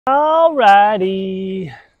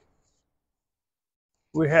Alrighty.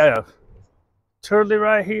 We have Turley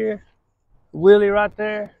right here, Willie right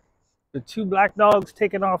there, the two black dogs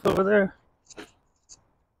taking off over there.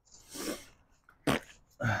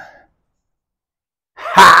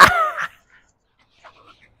 Ha!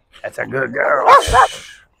 That's a good girl.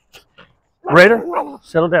 Raider,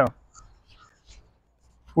 settle down.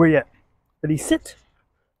 Where you at? Did he sit?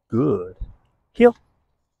 Good. Heel.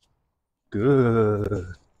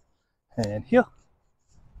 Good. And heel.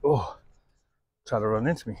 Oh, try to run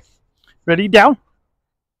into me. Ready, down.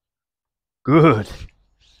 Good.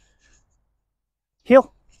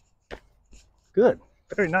 Heel. Good.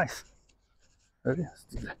 Very nice. Ready? Let's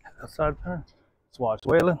do that outside turn. Let's watch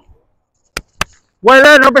Waylon.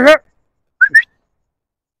 Waylon, over here.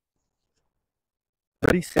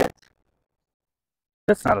 Ready, sit.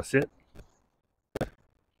 That's not a sit.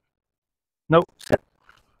 Nope, sit.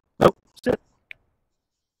 Nope, sit.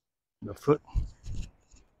 The foot.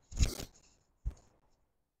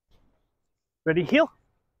 Ready, heel.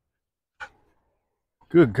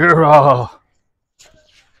 Good girl.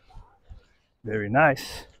 Very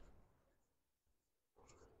nice.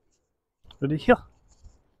 Ready, heel.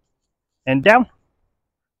 And down.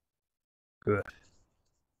 Good.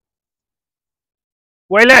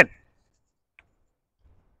 Waylon!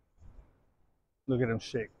 Look at him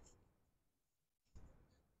shake.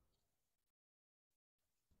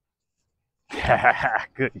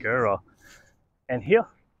 Good girl. And heel.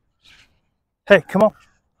 Hey, come on.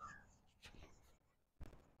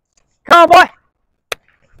 Come on, boy.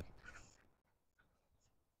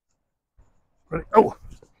 Ready? Oh.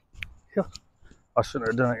 Heel. I shouldn't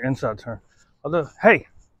have done an inside turn. Although, hey,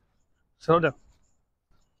 slow down.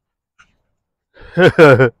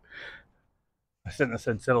 I shouldn't have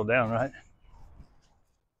said settle down, right?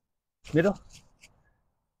 Middle.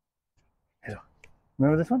 Middle.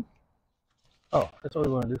 Remember this one? Oh, that's what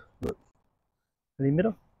we want to do. Look. Ready,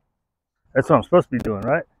 middle? That's what I'm supposed to be doing,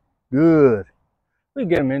 right? Good. We can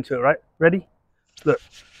get him into it, right? Ready? Look.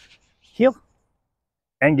 Heel.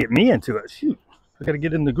 And get me into it. Shoot. I got to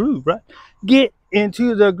get in the groove, right? Get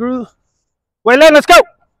into the groove. Waylon, let's go.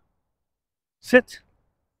 Sit.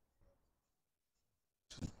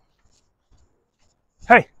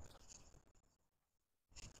 Hey.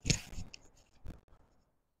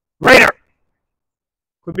 Raider.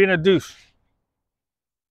 Quit being a douche.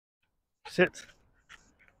 Sit.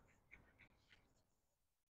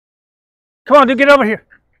 Come on, dude, get over here.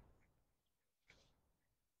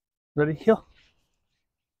 Ready? Heel.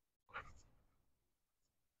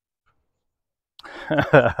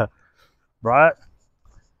 Right?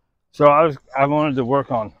 So I wanted to work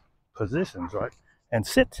on positions, right? And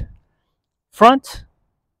sit. Front.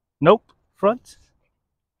 Nope. Front.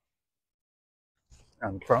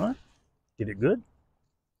 And front. Get it good.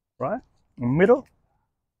 Right? Middle.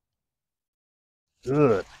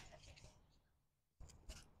 Good.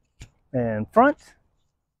 And front.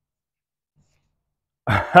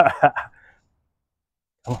 Come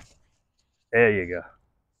on. There you go.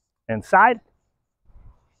 And side.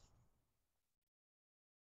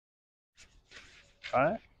 All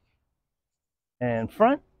right. And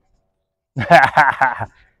front.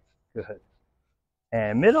 Good.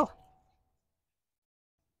 And middle.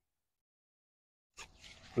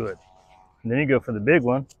 Good. And then you go for the big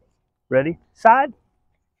one. Ready? Side.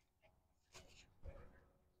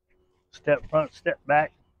 Step front, step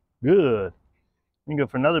back. Good. You can go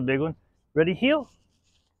for another big one. Ready? Heel.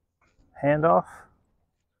 Hand off.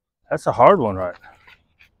 That's a hard one, right?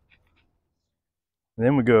 And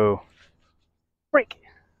then we go break.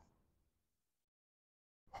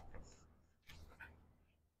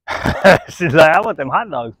 She's like, I want them hot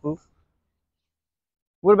dogs, boo.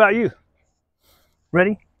 What about you?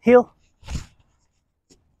 Ready? Heel.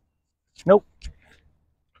 Nope.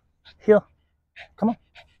 Heel. Come on.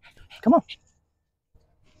 Come on.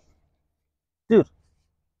 Dude.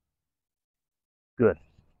 Good.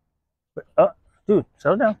 Dude,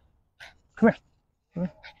 settle down. Come here. Come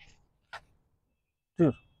here.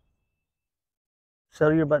 Dude.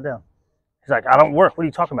 Settle your butt down. He's like, I don't work. What are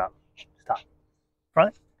you talking about? Stop.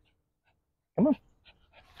 Front. Come on.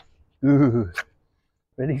 Good.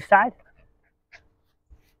 Ready, side.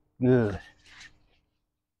 Good.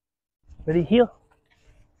 Ready, heel.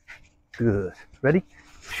 Good. Ready?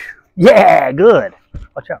 Yeah, good.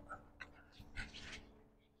 Watch out.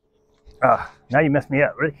 Now you messed me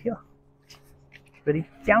up. Ready, heel. Ready,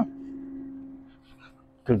 down.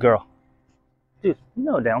 Good girl. Dude, you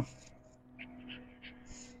know down.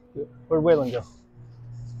 Where'd Waylon go?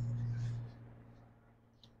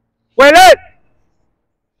 Waylon!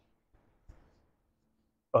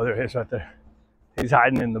 Oh, there he is right there. He's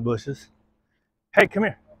hiding in the bushes. Hey, come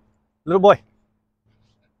here, little boy.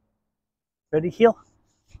 Ready, heel?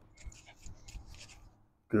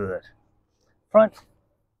 Good. Front.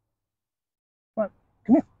 Front.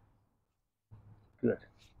 Come here. Good.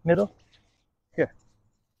 Middle. Here.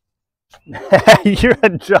 You're a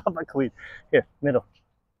drama queen. Here, middle.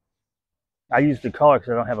 I use the collar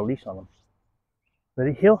because I don't have a leash on them.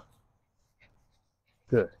 Ready, heel?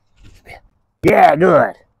 Good. Yeah,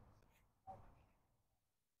 good.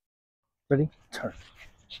 Ready? Turn.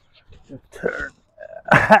 Turn.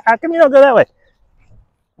 How come you don't go that way?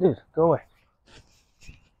 Dude, go away.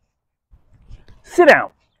 Sit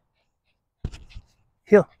down.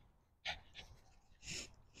 Heel.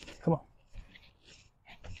 Come on.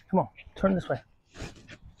 Come on. Turn this way.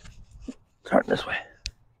 Turn this way.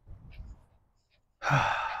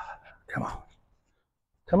 Come on.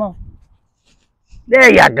 Come on. There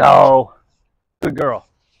you go. Good girl.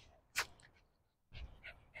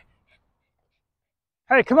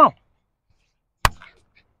 Hey, come on.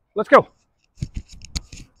 Let's go.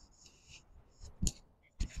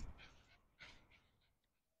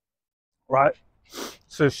 Right.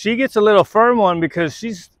 So she gets a little firm one because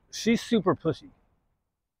she's super pushy.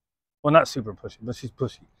 Well, not super pushy, but she's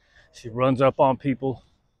pushy. She runs up on people.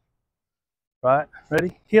 Right?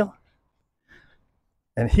 Ready? Heel.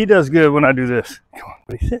 And he does good when I do this. Come on,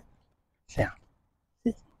 buddy. Sit. Down.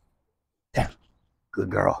 Sit. Down. Good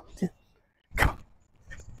girl. Sit. Come on.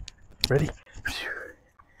 Ready?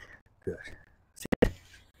 Good. Sit.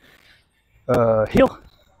 Heel.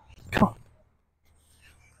 Come on.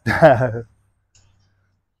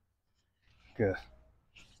 Good.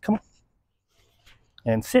 Come on.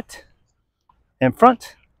 And sit. And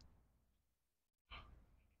front.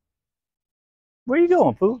 Where are you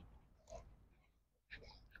going, Pooh?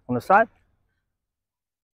 On the side?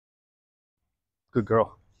 Good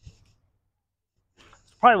girl.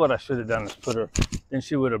 Probably what I should have done is put her, then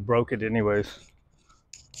she would have broke it anyways.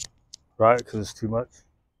 Right? Because it's too much.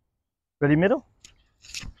 Ready, middle?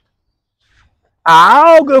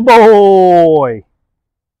 Ow, good boy.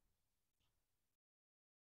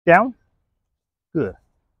 Down. Good.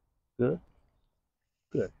 Good.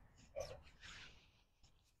 Good.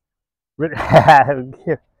 Ready?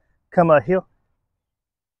 Here. Come on, heel.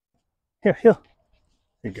 Here, heel.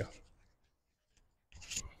 There you go.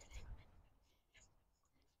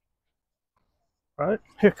 Right.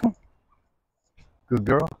 Here, come on. Good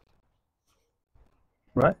girl.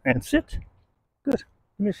 Right. And sit. Good.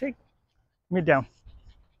 Give me a shake. Give me down.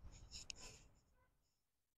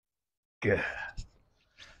 Good.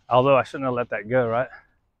 Although I shouldn't have let that go, right?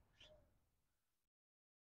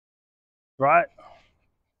 Right?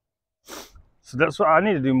 So that's what I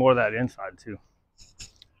need to do, more of that inside too.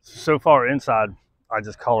 So far inside, I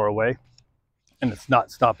just call her away and it's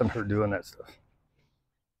not stopping her doing that stuff.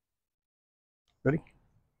 Ready?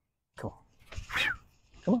 Come on.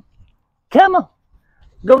 Come on. Come on.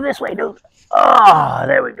 Go this way, dude. Oh,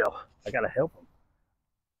 there we go. I gotta help him.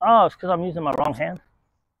 Oh, it's because I'm using my wrong hand.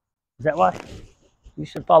 Is that why? You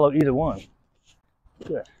should follow either one.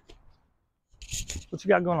 Good. What you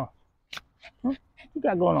got going on? What you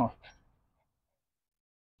got going on?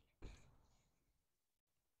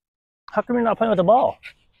 How come you're not playing with the ball?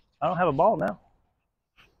 I don't have a ball now.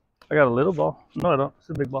 I got a little ball. No, I don't. It's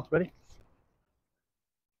a big ball. Ready?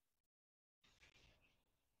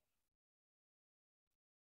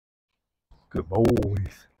 Good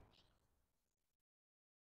boys.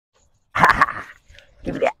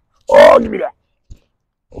 Give me that. Oh, give me that.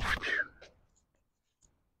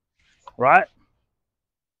 Right?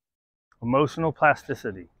 Emotional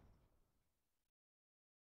plasticity.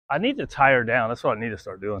 I need to tie her down. That's what I need to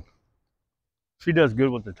start doing. She does good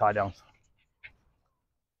with the tie downs.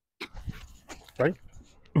 Ready?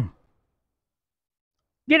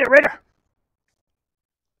 Get it, Raider.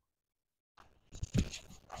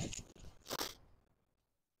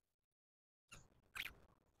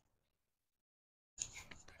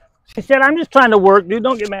 She said, I'm just trying to work, dude.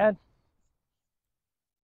 Don't get mad.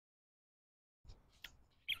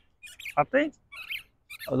 I think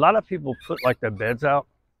a lot of people put like their beds out.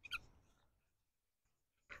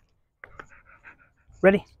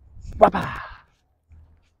 Ready? Wapa.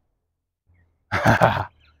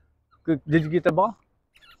 Good. Did you get the ball?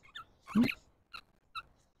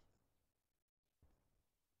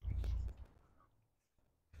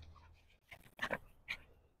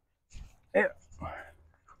 Yeah.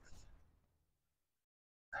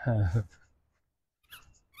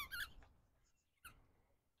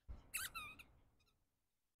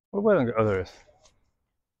 What about the others?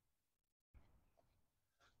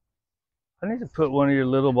 I need to put one of your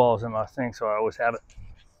little balls in my thing so I always have it.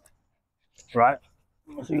 Right?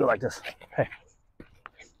 So you go like this. Hey.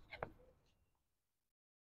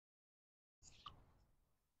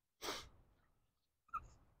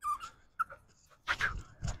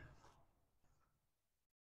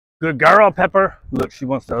 Good girl, Pepper. Look, she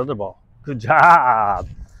wants the other ball. Good job.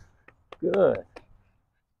 Good.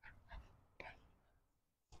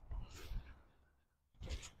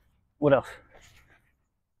 What else?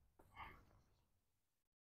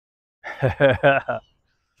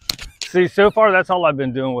 See, so far that's all I've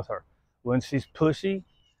been doing with her. When she's pushy,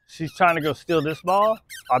 she's trying to go steal this ball.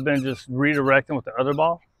 I've been just redirecting with the other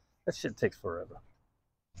ball. That shit takes forever.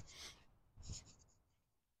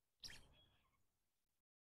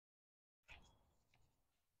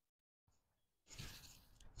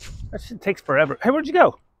 That shit takes forever. Hey, where'd you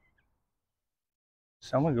go?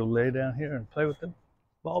 So I'm gonna go lay down here and play with the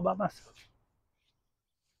ball by myself.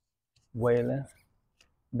 Waylon,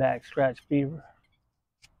 back scratch fever.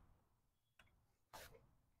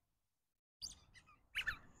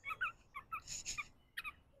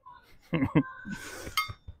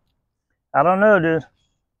 I don't know, dude.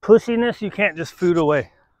 Pushiness, you can't just food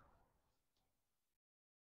away.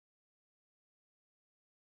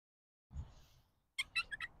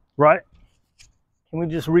 Right? Can we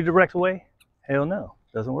just redirect away? Hell no,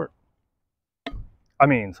 doesn't work. I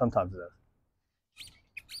mean, sometimes it does.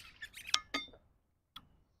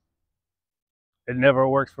 It never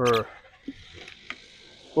works for,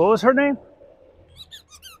 what was her name?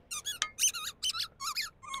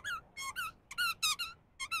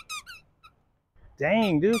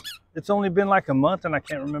 Dang, dude. It's only been like a month and I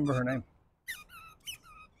can't remember her name.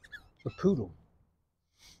 The poodle.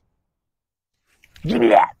 Give me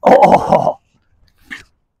that. Oh.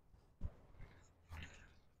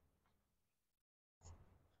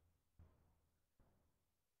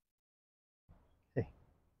 Hey.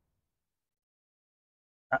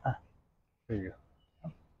 There you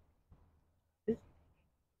go.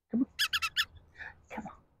 Come on. Come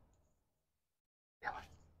on. Come on.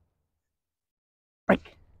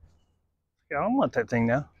 Break. Yeah, I don't want that thing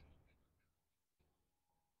now.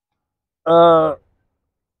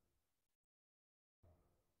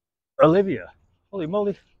 Olivia. Holy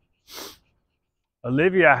moly.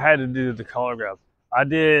 Olivia, I had to do the collar grab. I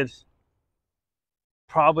did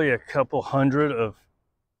probably a couple hundred of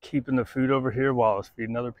keeping the food over here while I was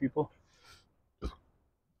feeding other people.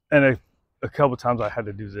 And a couple times I had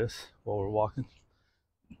to do this while we're walking.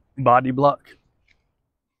 Body block.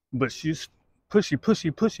 But she's pushy,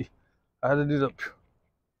 pushy, pushy. I had to do that.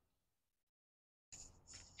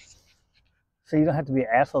 So you don't have to be an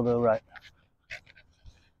asshole though, right?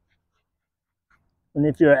 And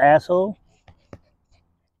if you're an asshole,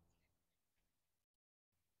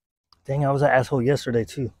 dang, I was an asshole yesterday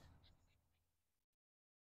too.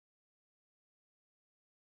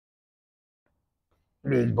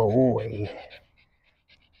 Big boy.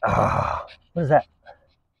 Ah, what is that?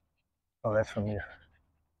 Oh, that's from you.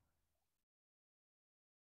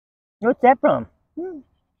 What's that from?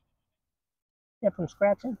 That from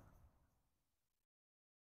scratching?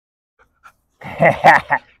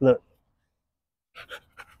 Look.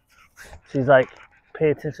 She's like,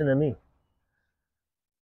 pay attention to me.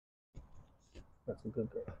 That's a good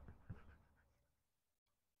girl.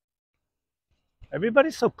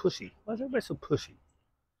 Everybody's so pushy. Why is everybody so pushy?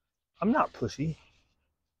 I'm not pushy.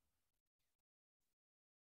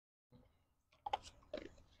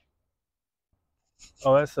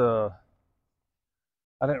 Oh, that's I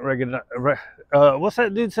didn't recognize. What's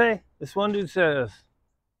that dude say? This one dude says,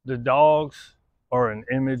 the dogs are an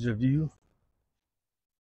image of you.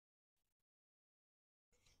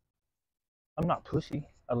 I'm not pushy.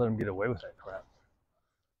 I let him get away with that crap.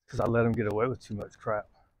 Because I let him get away with too much crap.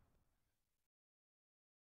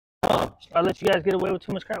 I let you guys get away with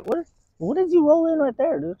too much crap. What did you roll in right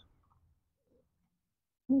there, dude?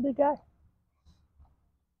 You big guy.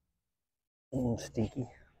 Stinky.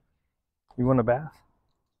 You want a bath?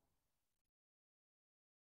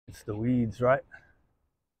 It's the weeds, right?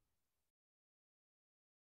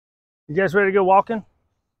 You guys ready to go walking?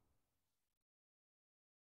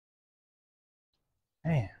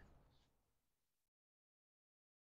 Man.